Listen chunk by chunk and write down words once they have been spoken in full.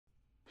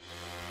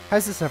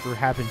Has this ever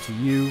happened to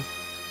you?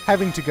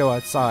 Having to go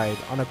outside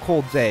on a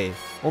cold day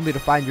only to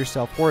find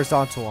yourself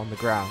horizontal on the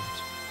ground?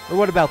 Or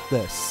what about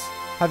this?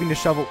 Having to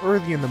shovel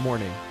early in the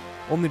morning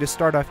only to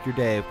start off your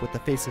day with a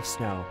face of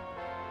snow?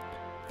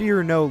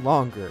 Fear no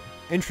longer.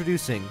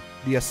 Introducing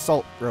the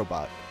Assault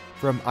Robot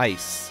from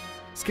ICE.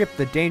 Skip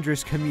the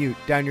dangerous commute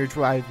down your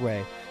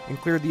driveway and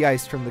clear the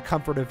ice from the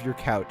comfort of your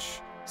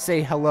couch.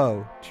 Say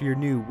hello to your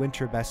new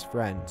winter best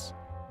friends.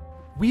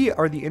 We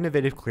are the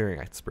Innovative Clearing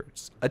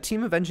Experts, a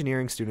team of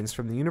engineering students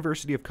from the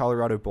University of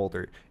Colorado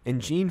Boulder in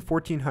Gene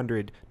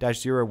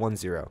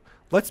 1400-010.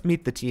 Let's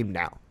meet the team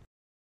now.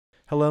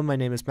 Hello, my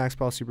name is Max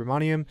Paul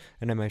Subramaniam,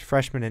 and I'm a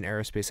freshman in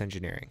aerospace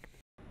engineering.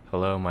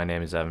 Hello, my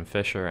name is Evan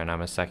Fisher, and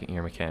I'm a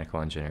second-year mechanical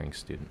engineering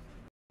student.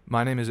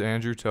 My name is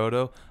Andrew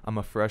Toto. I'm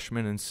a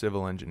freshman in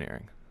civil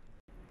engineering.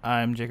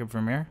 I'm Jacob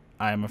Vermeer.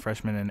 I am a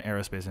freshman in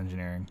aerospace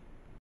engineering.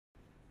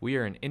 We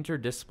are an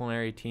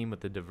interdisciplinary team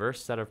with a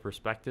diverse set of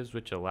perspectives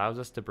which allows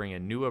us to bring a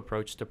new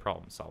approach to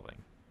problem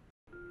solving.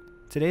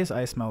 Today's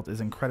ice melt is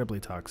incredibly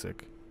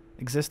toxic.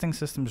 Existing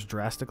systems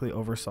drastically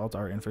oversalt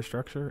our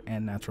infrastructure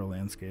and natural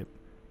landscape,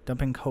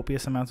 dumping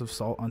copious amounts of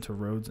salt onto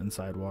roads and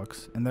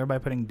sidewalks, and thereby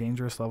putting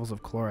dangerous levels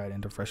of chloride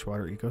into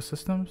freshwater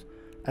ecosystems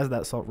as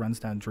that salt runs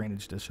down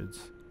drainage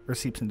ditches or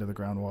seeps into the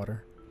groundwater.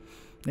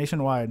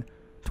 Nationwide,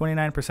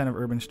 29% of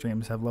urban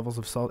streams have levels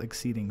of salt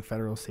exceeding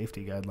federal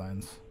safety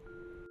guidelines.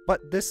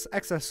 But this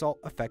excess salt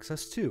affects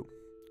us too.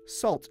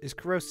 Salt is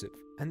corrosive,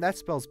 and that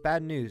spells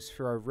bad news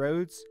for our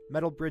roads,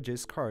 metal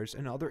bridges, cars,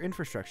 and other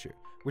infrastructure,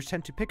 which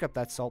tend to pick up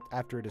that salt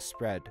after it is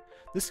spread.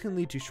 This can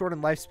lead to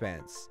shortened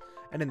lifespans,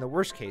 and in the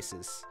worst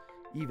cases,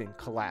 even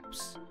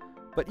collapse.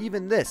 But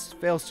even this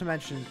fails to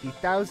mention the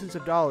thousands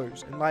of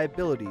dollars in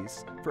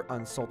liabilities for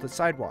unsalted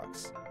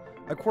sidewalks.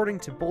 According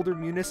to Boulder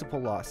Municipal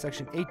Law,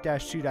 Section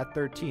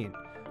 8-2.13,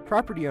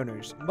 property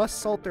owners must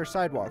salt their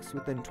sidewalks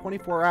within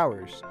 24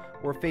 hours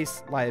or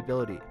face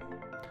liability.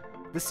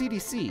 The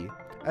CDC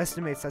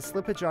estimates that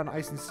slippage on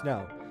ice and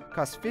snow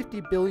costs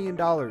 $50 billion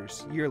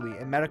yearly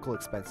in medical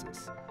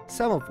expenses,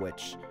 some of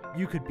which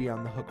you could be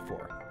on the hook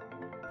for.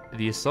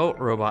 The Assault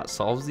Robot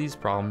solves these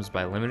problems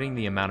by limiting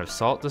the amount of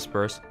salt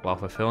dispersed while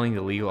fulfilling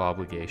the legal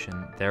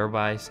obligation,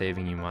 thereby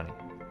saving you money.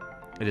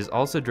 It is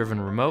also driven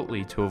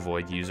remotely to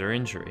avoid user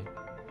injury.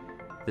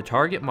 The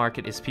target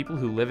market is people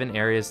who live in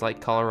areas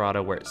like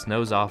Colorado where it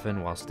snows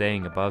often while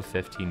staying above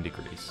 15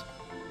 degrees.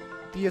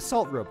 The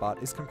Assault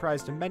Robot is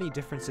comprised of many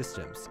different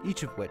systems,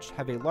 each of which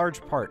have a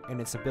large part in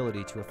its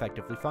ability to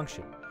effectively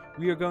function.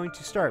 We are going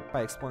to start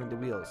by exploring the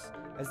wheels,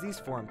 as these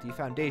form the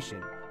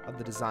foundation of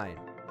the design.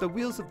 The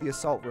wheels of the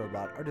Assault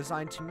Robot are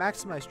designed to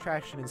maximize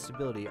traction and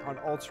stability on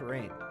all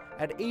terrain.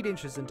 At 8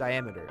 inches in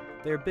diameter,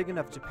 they are big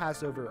enough to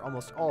pass over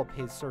almost all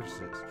paved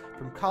surfaces,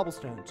 from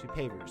cobblestone to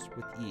pavers,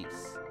 with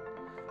ease.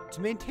 To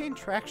maintain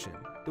traction,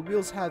 the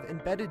wheels have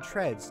embedded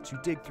treads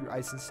to dig through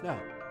ice and snow.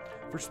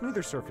 For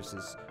smoother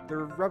surfaces, there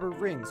are rubber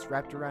rings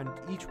wrapped around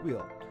each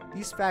wheel.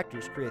 These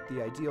factors create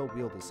the ideal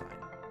wheel design.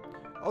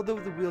 Although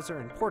the wheels are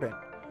important,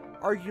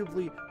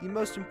 arguably the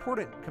most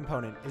important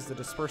component is the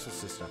dispersal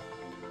system.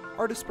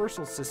 Our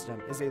dispersal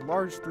system is a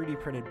large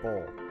 3D printed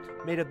bowl,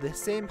 made of the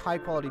same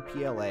high-quality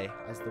PLA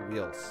as the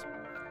wheels.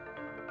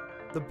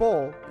 The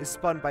bowl is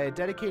spun by a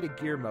dedicated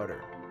gear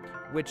motor,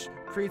 which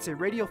creates a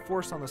radial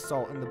force on the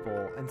salt in the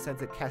bowl and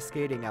sends it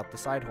cascading out the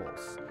side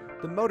holes.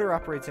 The motor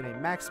operates at a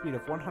max speed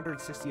of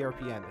 160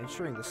 RPM,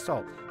 ensuring the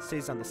salt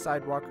stays on the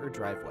sidewalk or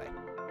driveway.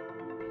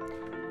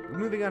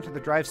 Moving on to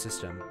the drive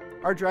system.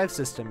 Our drive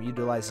system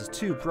utilizes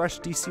 2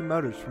 brushed DC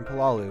motors from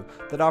Palalu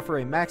that offer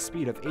a max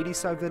speed of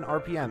 87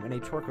 RPM and a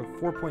torque of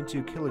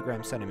 4.2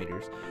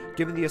 kg/cm,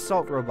 giving the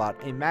Assault Robot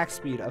a max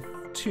speed of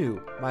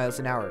 2 miles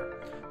an hour.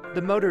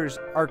 The motors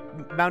are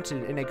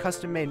mounted in a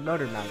custom-made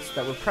motor mounts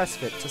that were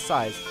press-fit to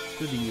size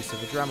through the use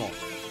of a Dremel.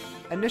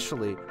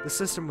 Initially, the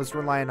system was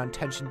reliant on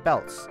tension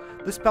belts.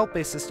 This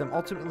belt-based system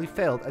ultimately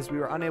failed as we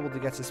were unable to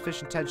get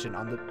sufficient tension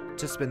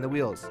to spin the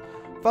wheels.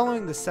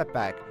 Following this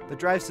setback, the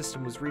drive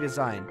system was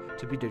redesigned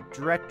to be the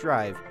direct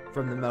drive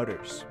from the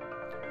motors.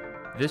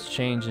 This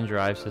change in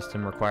drive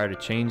system required a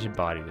change in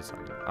body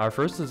design. Our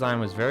first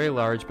design was very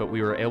large, but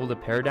we were able to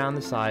pare down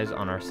the size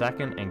on our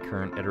second and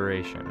current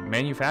iteration.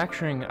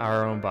 Manufacturing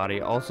our own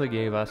body also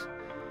gave us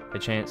a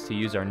chance to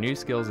use our new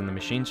skills in the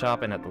machine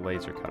shop and at the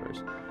laser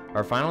cutters.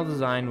 Our final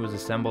design was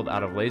assembled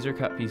out of laser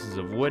cut pieces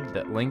of wood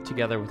that linked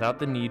together without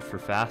the need for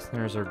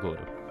fasteners or glue.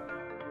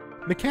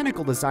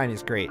 Mechanical design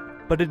is great,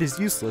 but it is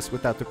useless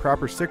without the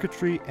proper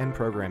circuitry and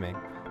programming.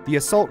 The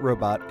Assault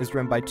Robot is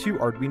run by 2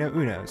 Arduino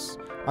Unos.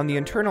 On the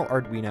internal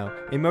Arduino,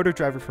 a motor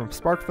driver from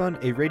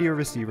SparkFun, a radio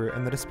receiver,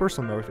 and the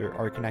dispersal motor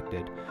are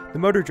connected. The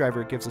motor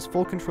driver gives us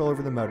full control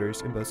over the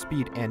motors in both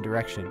speed and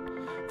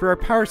direction. For our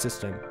power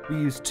system, we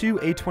use 2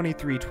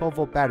 A23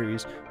 12-volt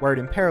batteries wired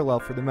in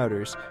parallel for the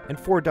motors and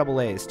 4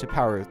 AA's to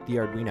power the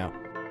Arduino.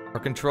 Our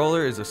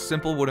controller is a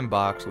simple wooden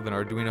box with an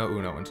Arduino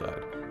Uno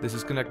inside. This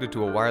is connected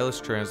to a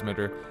wireless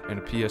transmitter and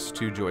a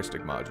PS2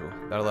 joystick module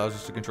that allows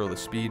us to control the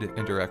speed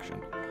and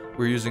direction.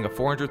 We're using a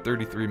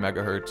 433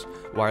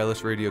 MHz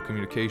wireless radio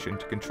communication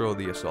to control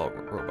the Assault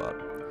Robot.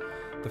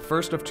 The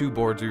first of 2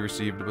 boards we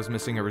received was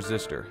missing a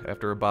resistor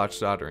after a botched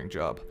soldering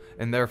job,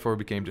 and therefore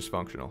became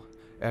dysfunctional.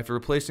 After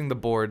replacing the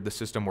board, the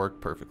system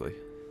worked perfectly.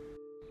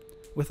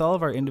 With all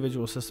of our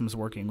individual systems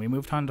working, we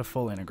moved on to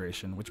full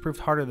integration, which proved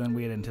harder than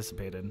we had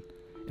anticipated.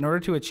 In order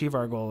to achieve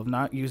our goal of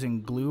not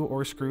using glue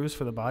or screws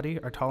for the body,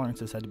 our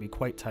tolerances had to be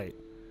quite tight.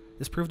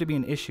 This proved to be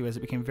an issue as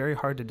it became very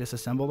hard to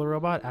disassemble the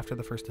robot after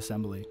the first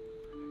assembly.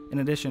 In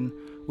addition,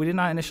 we did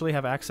not initially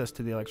have access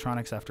to the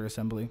electronics after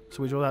assembly,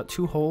 so we drilled out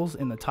 2 holes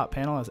in the top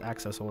panel as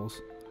access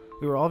holes.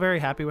 We were all very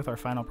happy with our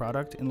final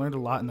product and learned a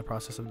lot in the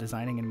process of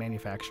designing and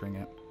manufacturing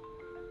it.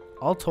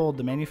 All told,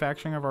 the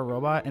manufacturing of our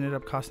robot ended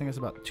up costing us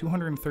about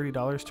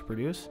 $230 to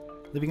produce,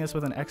 leaving us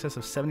with an excess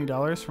of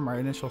 $70 from our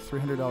initial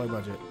 $300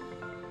 budget.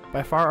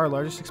 By far our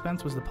largest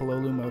expense was the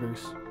Pololu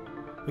motors.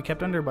 We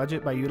kept under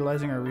budget by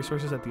utilizing our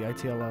resources at the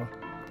ITLO.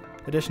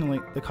 Additionally,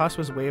 the cost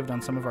was waived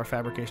on some of our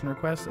fabrication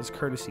requests as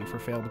courtesy for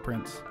failed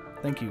prints.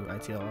 Thank you,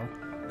 ITLO.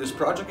 This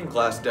project and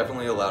class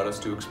definitely allowed us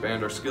to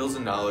expand our skills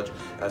and knowledge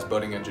as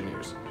budding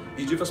engineers.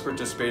 Each of us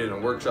participated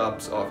in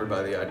workshops offered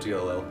by the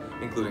ITLL,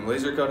 including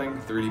laser cutting,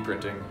 3D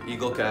printing,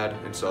 Eagle CAD,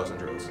 and saws and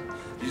drills.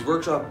 These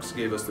workshops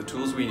gave us the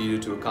tools we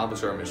needed to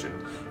accomplish our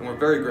mission, and we're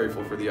very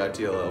grateful for the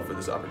ITLL for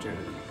this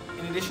opportunity.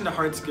 In addition to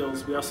hard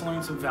skills, we also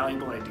learned some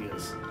valuable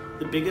ideas.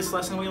 The biggest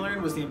lesson we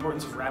learned was the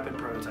importance of rapid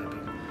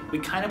prototyping. We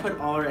kind of put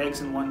all our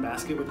eggs in one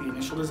basket with the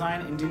initial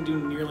design and didn't do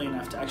nearly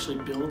enough to actually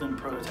build and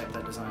prototype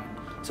that design.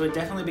 So it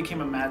definitely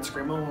became a mad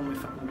scramble when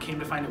we came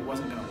to find it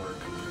wasn't going to work.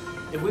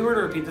 If we were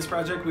to repeat this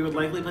project, we would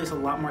likely place a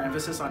lot more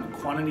emphasis on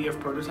quantity of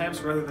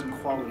prototypes rather than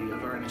quality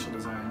of our initial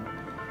design.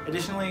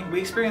 Additionally, we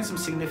experienced some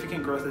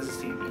significant growth as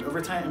a team, and over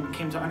time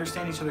came to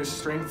understand each other's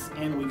strengths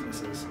and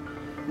weaknesses.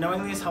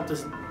 Knowing these helped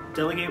us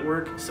delegate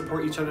work,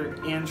 support each other,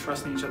 and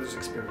trust in each other's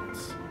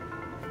experience.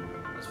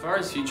 As far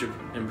as future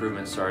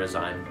improvements to our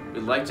design,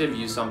 we'd like to have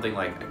used something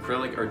like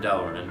acrylic or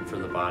Delrin for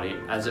the body,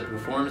 as it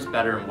performs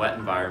better in wet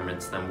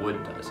environments than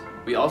wood does.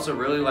 We also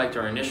really liked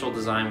our initial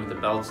design with the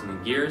belts and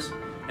the gears,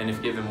 and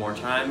if given more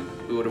time,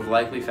 we would have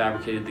likely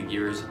fabricated the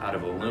gears out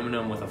of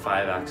aluminum with a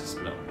 5-axis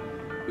mill.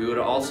 We would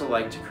also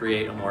like to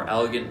create a more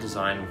elegant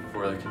design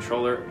for the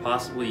controller,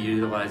 possibly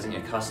utilizing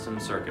a custom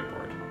circuit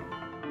board.